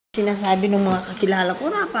Sinasabi ng mga kakilala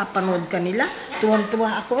ko, napapanood ka nila.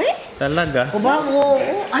 Tuwan-tuwa ako eh. Talaga? O ba?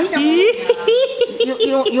 Oo. Ay, naku.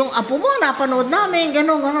 yung apo mo, napanood namin.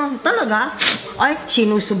 Ganon. Talaga? Ay,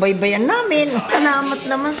 sinusubaybayan namin. Salamat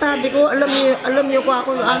naman, sabi ko. Alam niyo ko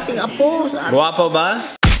ako yung ating apo. Guwapo ba?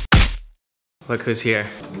 Look who's here.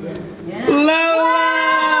 Lola!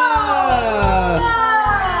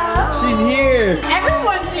 She's here.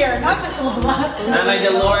 Everyone's here, not just Lola. Nanay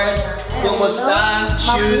Dolores, kumusta?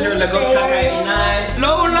 Shoes or lagot ka kainan?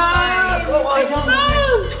 Lola! Kumusta?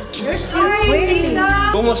 You're still waiting.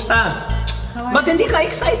 Kumusta? Ba't hindi ka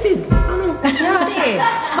excited? Hindi.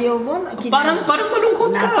 Parang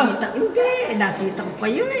malungkot ka. Nakita ko pa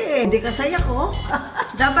yun eh. Hindi kasaya ko.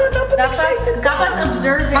 Dapat excited ka. Dapat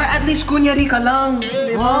observing. Or at least kunyari ka lang.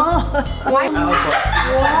 Wow!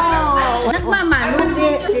 Wow! Nagmamano. Hindi.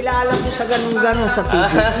 Kilala ko sa ganun sa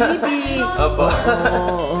TV. Opo.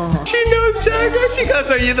 She knows Jago. She goes,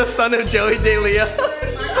 are you the son of Joey De Leo?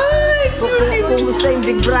 Kumusta yung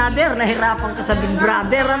Big Brother? Nahirapan ka sa Big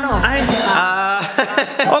Brother, ano? Ay,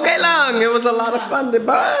 okay lang. It was a lot of fun,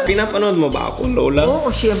 diba? Pinapanood mo ba ako, Lola?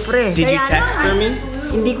 Oo, syempre. Did you text for me?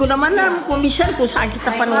 Hindi ko naman alam kung minsan kung saan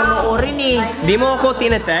kita panonoorin eh. Di mo ako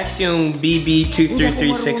tinetext yung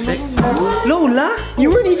BB23366? Lola,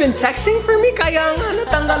 you weren't even texting for me? Kaya nga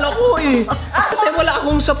natanggal ako eh. Kasi wala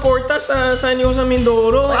akong suporta sa inyo sa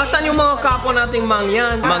Mindoro. Asan yung mga kapwa nating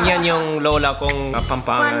mangyan? Mangyan yung lola kong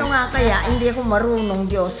kapampangan. Paano nga kaya? Hindi ako marunong,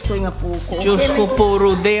 Diyos ko yung apo ko. Diyos ko,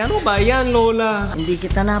 puro de. Ano ba yan, Lola? Hindi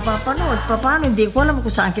kita napapanood. Paano? Hindi ko alam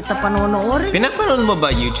kung saan kita panonoorin. Pinapanood mo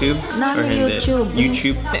ba YouTube? Namin Or hindi? YouTube. YouTube?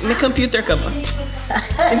 May computer ka ba?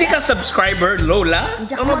 Hindi ka subscriber, Lola?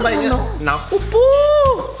 Hindi ako Ano ba yan? marunong. Naku po!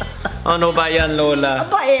 Ano ba yan, Lola?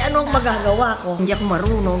 Aba eh, anong magagawa ko? Hindi ako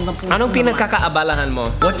marunong. Anong pinagkakaabalahan mo?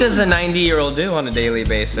 What does a 90-year-old do on a daily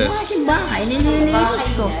basis? Aking bahay, nililinis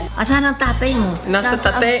ko. Asan ang tatay mo? Nasa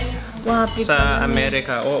tate. Wapit Sa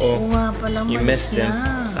Amerika, oo. Oo nga pala. You missed him.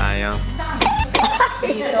 niya. Sayang.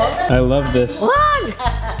 I love this. Wag!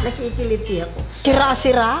 Nakikiliti ako.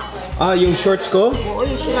 Sira-sira? Yung shorts ko? Oo,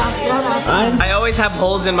 yung sira-sira. I always have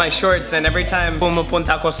holes in my shorts, and every time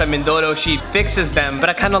pumupunta ako sa Mindoro, she fixes them. But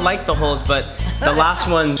I kind of like the holes, but the last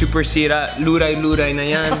one, super sira, luray-luray na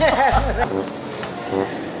yan.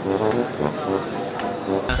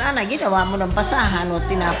 Sana ginawa mo ng basahan o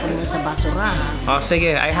tinapon mo sa basurahan. Oh,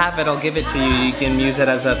 sige, I have it. I'll give it to you. You can use it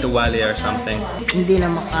as a tuwali or something. Hindi na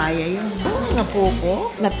makaya yun. Nga po ko,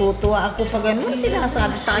 natutuwa ako pag ano,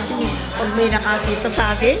 sinasabi sa akin, pag may nakakita sa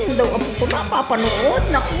akin, yung daw ako ko napapanood.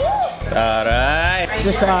 Naku! Taray!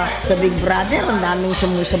 Doon sa Big Brother, ang daming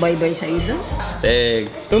sumusubaybay sa iyo doon.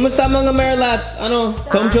 Stig. Kumusta mga Merlats? Ano?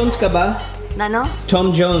 Tom Jones ka ba? Nano?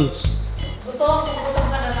 Tom Jones.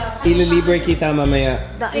 Ililibre kita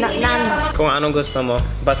mamaya. Nano? Kung anong gusto mo.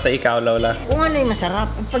 Basta ikaw, Lola. Kung ano yung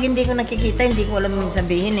masarap. Pag hindi ko nakikita, hindi ko alam yung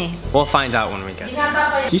sabihin eh. We'll find out when we get.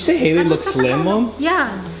 Do you say Haley looks slim, Mom?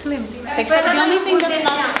 Yeah, slim. Except the only thing that's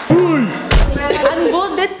not... Ang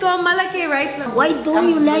budget ko malaki, right? Why don't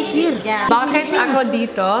you like here? Bakit ako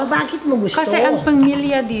dito? Bakit mo gusto? Kasi ang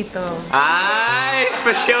pamilya dito. Ay,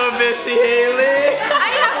 pa-showbiz si Haley!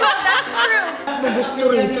 Ay, ako, that's true. Mo gusto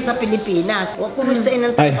rito sa Pilipinas. Huwag kumustahin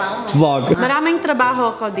ang trabaho mo. vlog. Maraming trabaho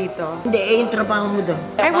ko dito. Hindi, yung trabaho mo doon.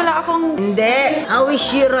 Ay, wala akong... Hindi. How is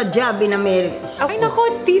your job in America? Ay,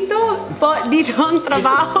 naku, it's dito. Dito ang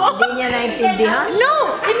trabaho. Hindi niya naintindihan? No!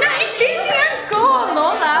 Inaintindihan ko,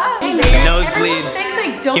 Lola! Nosebleed. Things I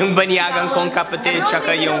don't... Yung banyagang kong kapatid,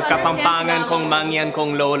 tsaka yung kapampangan kong mangyan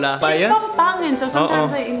kong lola. She's pampangan, so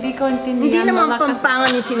sometimes hindi ko intindihan. Hindi naman Lola, kasi- pampangan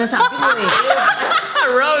yung sinasabi mo eh.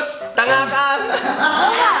 Roast! Tanga ka!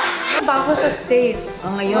 Ba ako sa States.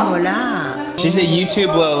 Ngayon wala. She's a YouTube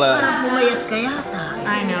Lola. Parang pumayat ka yata.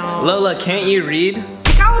 I know. Lola, can't you read?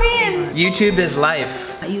 Ikaw rin! YouTube is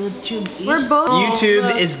life. YouTube is... We're both...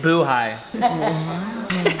 YouTube is buhay.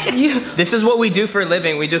 This is what we do for a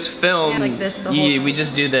living. We just film. Like this the whole Yeah, we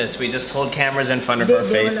just do this. We just hold cameras in front of our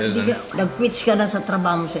faces. And Nag-quits ka na sa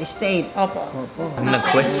trabaho mo sa state. Opo.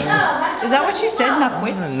 nag-quits. Is that what she said?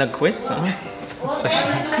 Nag-quits? Nag-quits?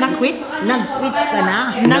 Nag-quits? Nag-quits ka na.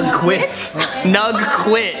 Nag-quits?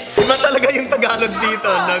 Nag-quits. Iba talaga yung Tagalog dito.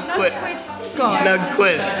 Nag-quit. Ko.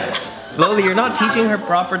 Nag-quits. Loli, you're not teaching her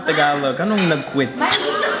proper Tagalog. Anong nag-quits?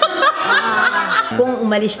 Kung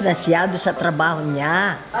umalis na siya doon sa trabaho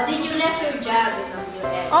niya. Did you left your job in the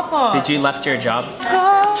US? Opo. Did you left your job?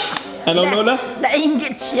 Ko. Hello, Lola?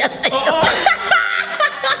 Nainggit siya tayo.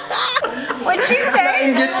 What'd she say?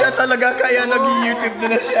 Nainggit siya talaga, kaya nag-YouTube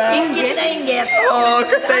na siya. Inggit na inggit. Oo,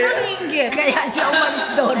 kasi... Anong inggit? Kaya siya umalis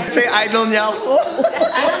doon. Kasi idol niya ako.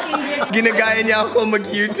 Ginagaya niya ako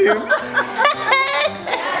mag-YouTube.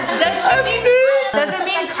 Does it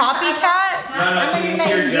mean copycat? No,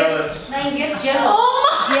 you're jealous.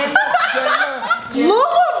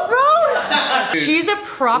 Lola roast! She's a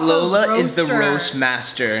proper Lola roaster. is the roast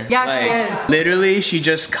master. Yeah, she is. Literally, she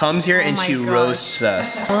just comes here and my she gosh. roasts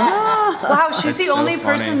us. Wow, she's That's the so only funny.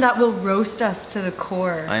 person that will roast us to the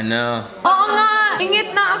core. I know. Oo nga!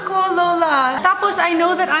 Ingit na ako, Lola. Tapos I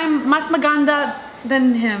know that I'm mas maganda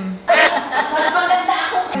than him.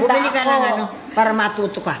 Bumili ka ng ano, para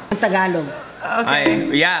matuto ka. Ang Tagalog.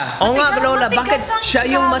 Ay, yeah. Oo nga, Lola, bakit siya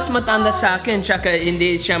yung mas matanda sa akin, tsaka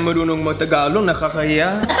hindi siya marunong mag-Tagalog,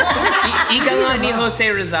 nakakahiya. Ika nga ni Jose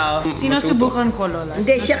Rizal. Sinusubukan ko, Lola.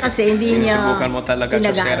 Hindi siya kasi, hindi niya Sinusubukan mo talaga,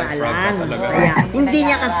 pinag-aaralan. talaga. Kaya, hindi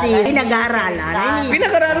niya kasi pinag-aaralan.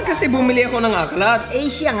 Pinag-aralan kasi bumili ako ng aklat.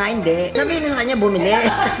 Eh, siya nga hindi. Sabihin mo sa kanya, bumili.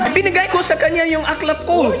 Binigay ko sa kanya yung aklat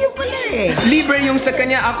ko. Yun pala eh. Libre yung sa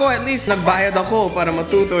kanya. Ako at least, nagbayad ako para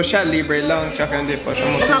matuto siya. Libre lang, tsaka hindi pa siya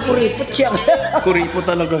matuto. Nakakuripot siya. Kuripo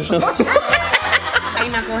talaga siya.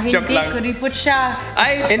 Ay nako, Joke hindi. lang. Kuripot siya.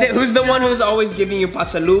 Ay, and then who's the one who's always giving you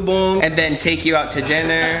pasalubong and then take you out to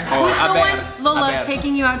dinner? Oh, Who's the one, Lola, Aber.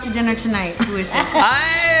 taking you out to dinner tonight? Who is it?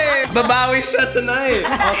 Ay! Babawi siya tonight.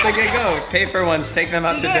 Oh, sige, go. Pay for once. Take them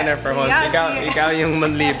out to Sige. dinner for once. Yeah, Ikaw, sige. ikaw yung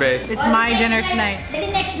manlibre. It's my dinner tonight.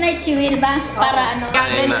 Maybe next night si Will ba? Para ano?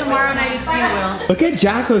 Yeah, then tomorrow night it's you, Will. Look at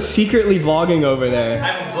Jacko secretly vlogging over there.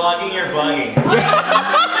 I'm vlogging your vlogging.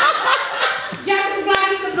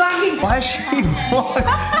 Why is she vlogging?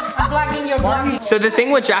 Vlogging your vlogging. So the thing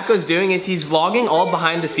what Jacko's doing is he's vlogging all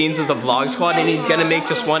behind the scenes of the vlog squad, and he's gonna make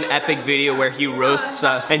just one epic video where he roasts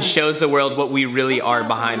us and shows the world what we really are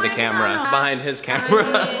behind the camera, behind his camera.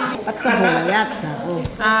 At kahulayat ako.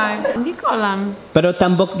 Hindi ko alam. Pero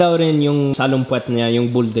tambok daw rin yung salumpwet niya, yung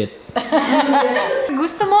bulldit.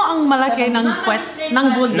 Gusto mo ang malaki ng puwet, ng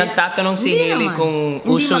bulldit? Nagtatanong si Hindi Hailey naman. kung Hindi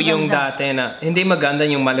uso yung maganda. dati na hindi maganda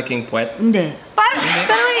yung malaking puwet. Hindi.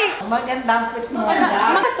 Pero eh, Magandang pit mo.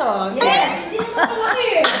 mga to.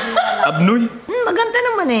 Abnoy. Maganda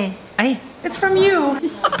naman eh. Ay. It's from you.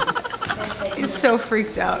 He's so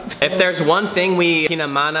freaked out. If there's one thing we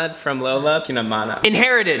kinamanad from Lola,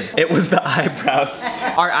 inherited, it was the eyebrows.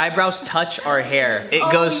 Our eyebrows touch our hair. It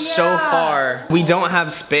goes so far. We don't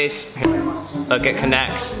have space. Look, it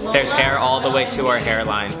connects. There's hair all the way to our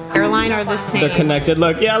hairline. Hairline are the same. They're connected.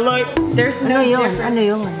 Look, yeah, look. There's Ano no yun? difference. Ano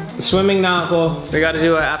yun? Swimming na ako. We gotta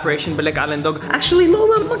do an Operation Balik Alindog. Actually,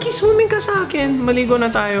 Lola, mag-swimming ka sa akin. Maligo na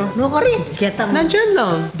tayo. No ka rin. Kaya mo. Nandyan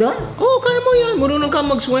lang. Doon? Oo, kaya mo yan. Marunong ka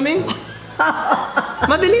mag-swimming.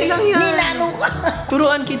 Madali lang yan. Nilano ka.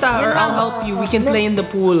 Turuan kita or I'll help you. We can play in the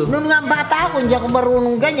pool. Nung nga bata ako, hindi ako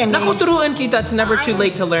marunong ganyan. Naku, turuan kita. It's never too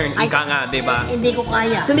late to learn. Ay, Ika nga, di ba? Hindi ko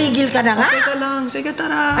kaya. Tumigil ka na nga. Teka lang. Sige,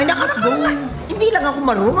 tara. Ay, Let's go. Hindi lang ako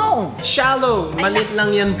marunong. Shallow. Malit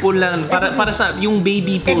lang yan poolan. Para sa yung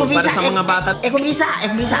baby pool. Para sa mga bata. Eko bisa.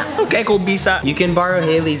 Okay, ko bisa. You can borrow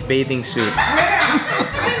Hailey's bathing suit.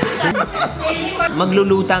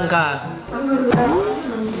 Maglulutang ka.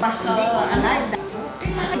 Hindi ko alay.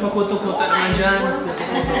 Makuto-kuto naman dyan.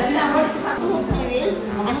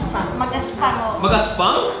 Magaspang.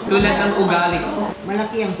 Magaspang? Tulad ng ugali ko.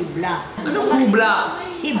 Malaki ang hibla. Anong hubla?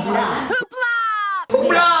 Hibla.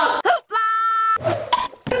 Hubla!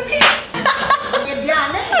 Hibla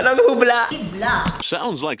na eh. Anong hubla? Hibla.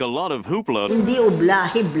 Sounds like a lot of hoopla. Hindi ubla,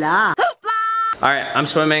 hibla. Alright, I'm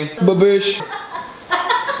swimming. Babush!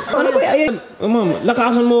 Ano ba yan? Ma'am,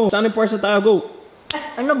 lakasan mo. Saan yung parsa tayo? Go!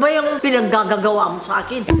 Ano ba yung pinaggagawa mo sa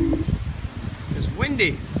akin? It's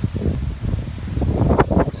windy.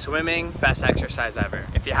 Swimming, best exercise ever.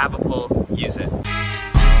 If you have a pool, use it.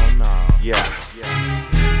 Oh no. Yeah.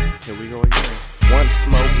 Here we go again. One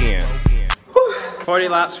smoke in. 40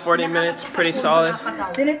 laps, 40 minutes, pretty solid.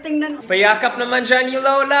 Tinitingnan. Payakap naman dyan, you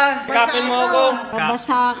Lola. Kapin mo ako.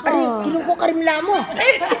 Basa ako. Aray, kinuko karimla mo.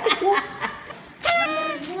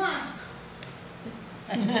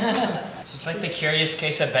 She's like the curious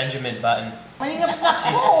case of Benjamin Button. Malingap na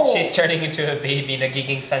ako. She's turning into a baby,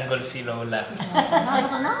 nagiging sanggol si Lola. Ano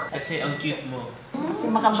ka na? Kasi ang cute mo. Kasi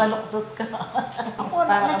makabaluktot ka. Ako,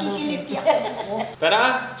 nakikiliti ako.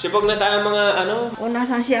 Tara, sibog na tayo mga ano. O,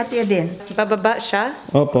 nasaan si Ate Aden? Bababa siya?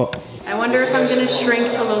 Opo. I wonder if I'm gonna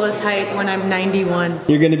shrink to Lola's height when I'm 91.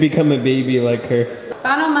 You're gonna become a baby like her.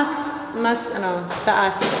 Paano mas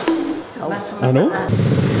taas? Ano?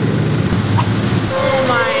 Oh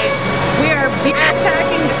my, we are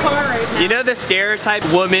backpacking the car right now. You know the stereotype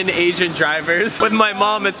woman Asian drivers? With my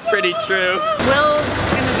mom, it's pretty true. Will's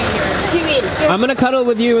gonna be here. she will. I'm gonna cuddle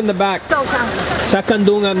with you in the back. Ikaw saan? Sa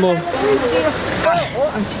kandungan mo.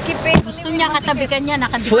 Ang sikip eh. Gusto niya katabi ka niya,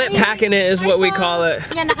 nakadikit. Flip packing it is what we call it.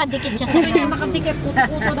 Niya nakadikit siya sa kanya. Nakadikit,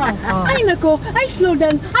 puto daw. Ay, nako. Ay, slow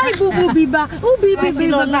down. Ay, bububi ba? Ubibi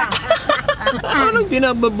si Lola. Anong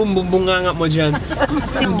pinababumbunganga mo dyan?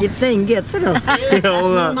 Inggit na inggit. Ano? Oo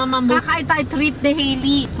nga. Mama mo. Baka tayo treat ni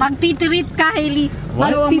Hailey. Magtitreat ka, Hailey.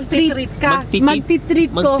 Magtitreat ka.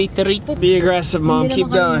 Magtitreat ko. Magtitreat. Be aggressive, mom.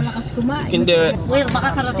 Keep going. You can do it. Will,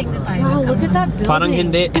 baka karating na tayo. Wow, look at that building. Parang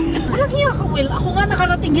hindi. Alam niya ako, Will. Ako nga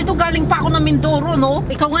nakarating dito. Galing pa ako ng Mindoro, no?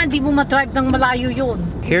 Ikaw nga hindi mo ma-drive ng malayo yun.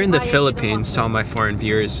 Here in the Philippines, to all my foreign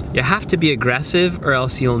viewers, you have to be aggressive or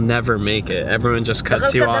else you'll never make it. Everyone just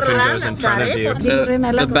cuts you off and goes in front of you. So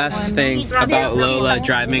the best thing about Lola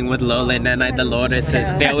driving with Lola and Nanay Dolores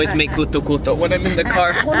is they always make kuto-kuto when I'm in the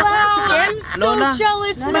car. Wow, I'm so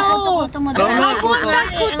jealous. No. I want that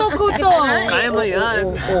kuto-kuto. Kaya mo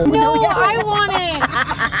yan. No, I want it.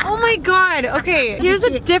 Oh my god. Okay, here's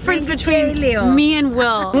the difference between me and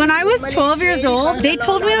Will. When I was 12 years old, they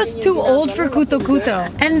told me I was too old for kuto kuto.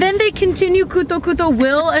 And then they continue kuto kuto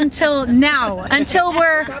Will until now. Until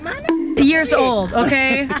we're years old,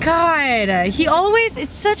 okay? God, he always is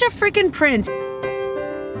such a freaking prince.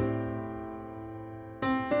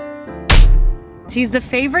 He's the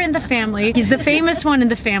favorite in the family. He's the famous one in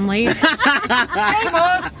the family.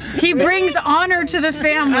 He brings honor to the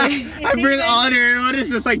family. I bring honor. What is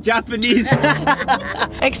this, like Japanese?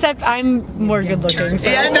 Except I'm more good looking.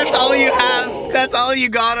 So. Yeah, that's all you have. That's all you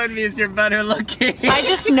got on me is you're better looking. I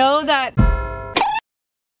just know that.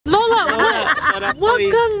 Lola, wag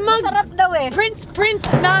kang Prince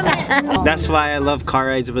namin. That's why I love car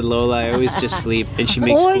rides with Lola. I always just sleep and she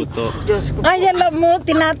makes kuto. Ay, alam mo,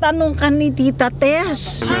 tinatanong ka ni Tita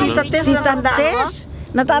Tess. Tita Tess,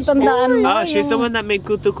 natatandaan mo. Oh, she's the one that made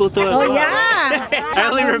kuto-kuto as well. Yeah. I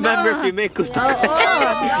only remember if you make kuto-kuto.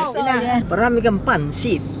 Marami kang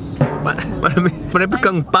pansit. Marami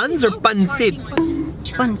kang pans or pansit?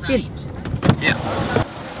 Pansit. Yeah.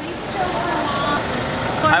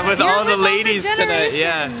 I'm with all the ladies tonight,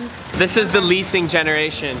 yeah. This is the leasing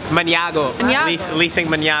generation. Maniago. Leasing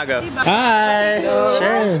Maniago. Hi!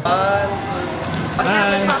 Sure.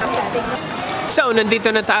 Hi. So,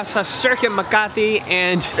 nandito na tayo sa Circuit Makati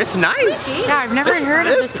and it's nice. Yeah, I've never heard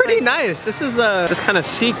of this. It's pretty place. nice. This is just kind of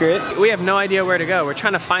secret. We have no idea where to go. We're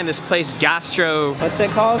trying to find this place, what's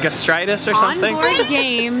it called? Gastritis or something? Onboard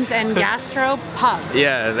games and gastro pub.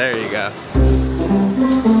 Yeah, there you go.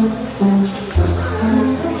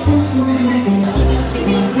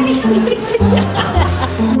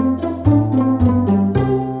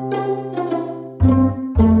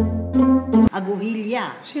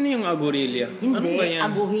 Aguhilya. Sino yung agurilya? Ano ba Hindi, yan?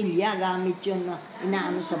 aguhilya. Gamit yun na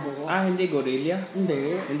inaano sa buhok. Ah, hindi gorilya?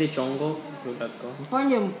 Hindi. Hindi chongo? Gulat ko. Paano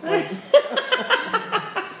yung...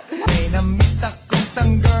 May namit akong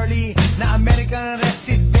isang girly na American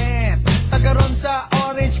resident. Tagaroon sa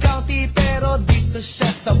Orange County pero dito siya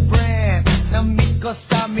sa Brent. Namit ko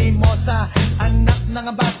sa Mimosa, anak ng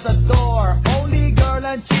ambassador. Only girl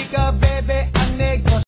and chika, bebe, ang negosyo.